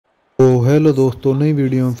Hello दोस्तों, नई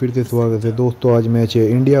video में फिर से स्वागत है। दोस्तों आज मैच है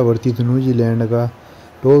इंडिया वर्सेस न्यूजीलैंड का।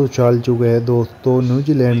 टॉस उछाल चुका है दोस्तों।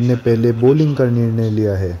 न्यूजीलैंड ने पहले बॉलिंग का निर्णय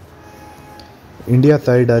लिया है। इंडिया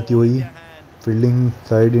साइड आती हुई फील्डिंग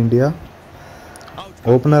साइड इंडिया।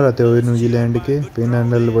 ओपनर आते हुए न्यूजीलैंड के fin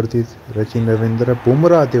anal versus Sachin Ravindra.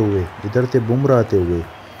 Bumrah आते हुए इधर से बुमराह आते हुए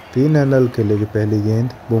फिन एनल खेलेगी पहली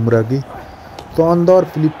गेंद बुमराह की। शानदार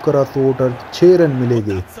फ्लिप करा शॉट और 6 रन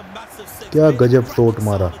मिलेंगे। क्या गजब शॉट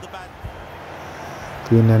मारा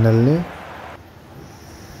फिन एनल ने।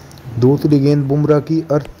 दूसरी गेंद बुमराह की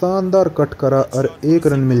और शानदार कट करा और 1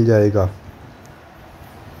 रन मिल जाएगा।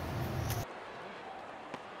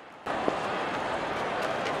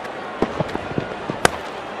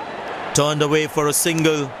 Turned away for a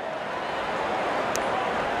single.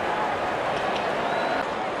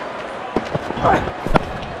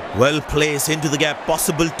 Well placed into the gap,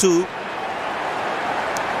 possible too.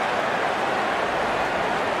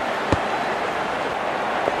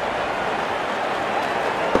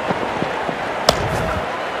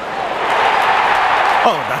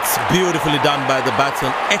 Oh, that's beautifully done by the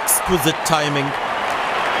batsman. Exquisite timing.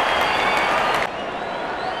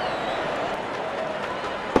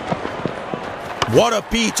 What a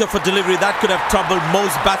peach of a delivery. That could have troubled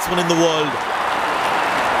most batsmen in the world.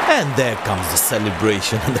 And there comes the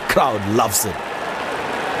celebration and the crowd loves it.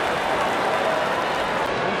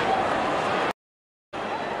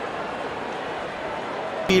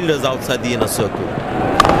 Fielders outside the inner circle.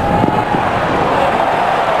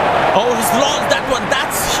 Oh, he's lost that one.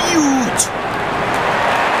 That's huge.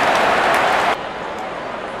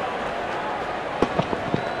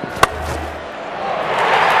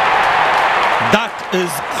 That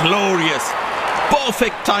is glorious.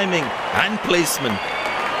 Perfect timing and placement.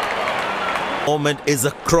 Moment is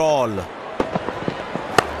a crawl.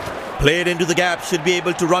 Played into the gap. Should be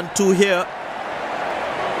able to run 2 here.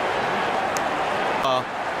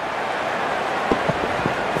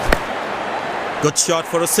 Good shot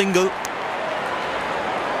for a single.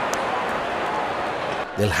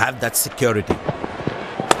 They'll have that security.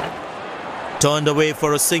 Turned away for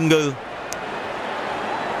a single.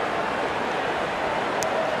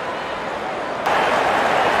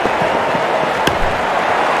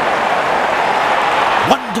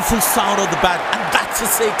 Wonderful sound of the bat, and that's a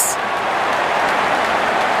 6.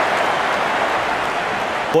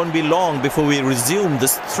 Won't be long before we resume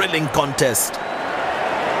this thrilling contest.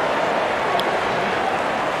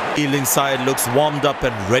 Fielding side looks warmed up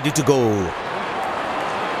and ready to go.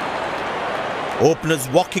 Openers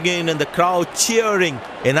walking in and the crowd cheering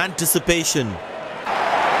in anticipation.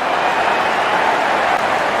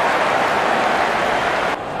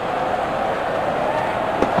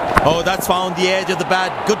 Oh, that's found the edge of the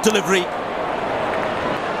bat. Good delivery.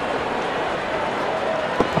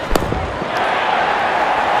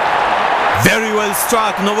 Very well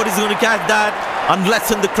struck. Nobody's going to catch that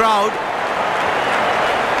unless in the crowd.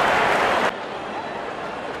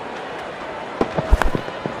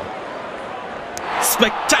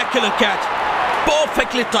 Spectacular catch.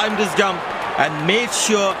 Perfectly timed his jump and made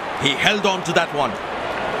sure he held on to that one.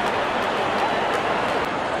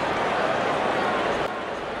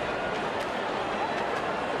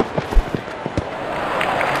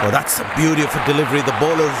 Oh, that's a beauty of a delivery. The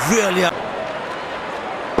bowler really...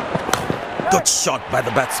 Good shot by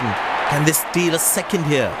the batsman. Can they steal a second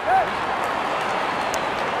here?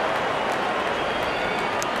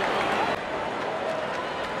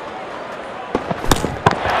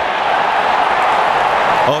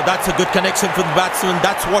 Oh, that's a good connection for the batsman.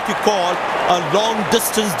 That's what you call a long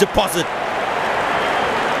distance deposit.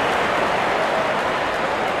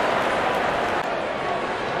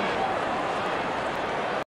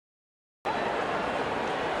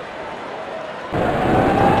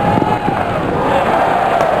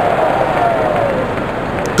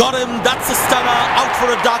 Got him. That's a stunner. Out for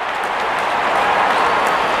a duck.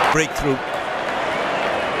 Breakthrough.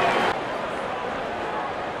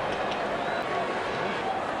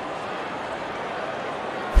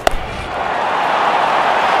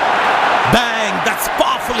 That's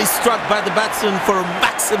powerfully struck by the batsman for a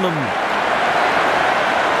maximum.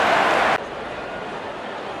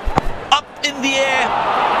 Up in the air.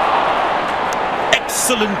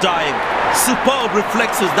 Excellent dive. Superb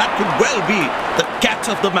reflexes. That could well be the catch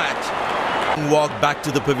of the match. Walk back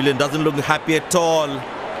to the pavilion. Doesn't look happy at all.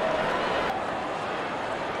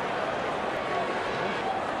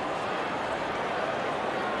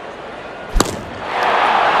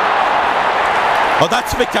 Oh,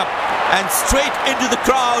 that's picked up. And straight into the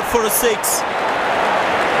crowd for a 6.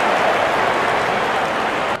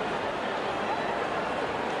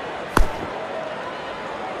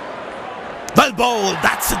 Well bowled,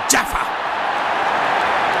 that's a jaffa.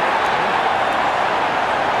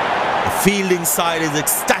 Fielding side is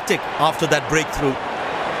ecstatic after that breakthrough.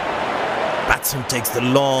 Batsman takes the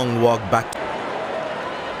long walk back.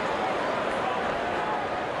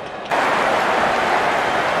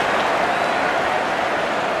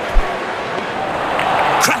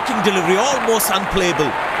 Cracking delivery, almost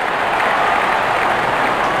unplayable.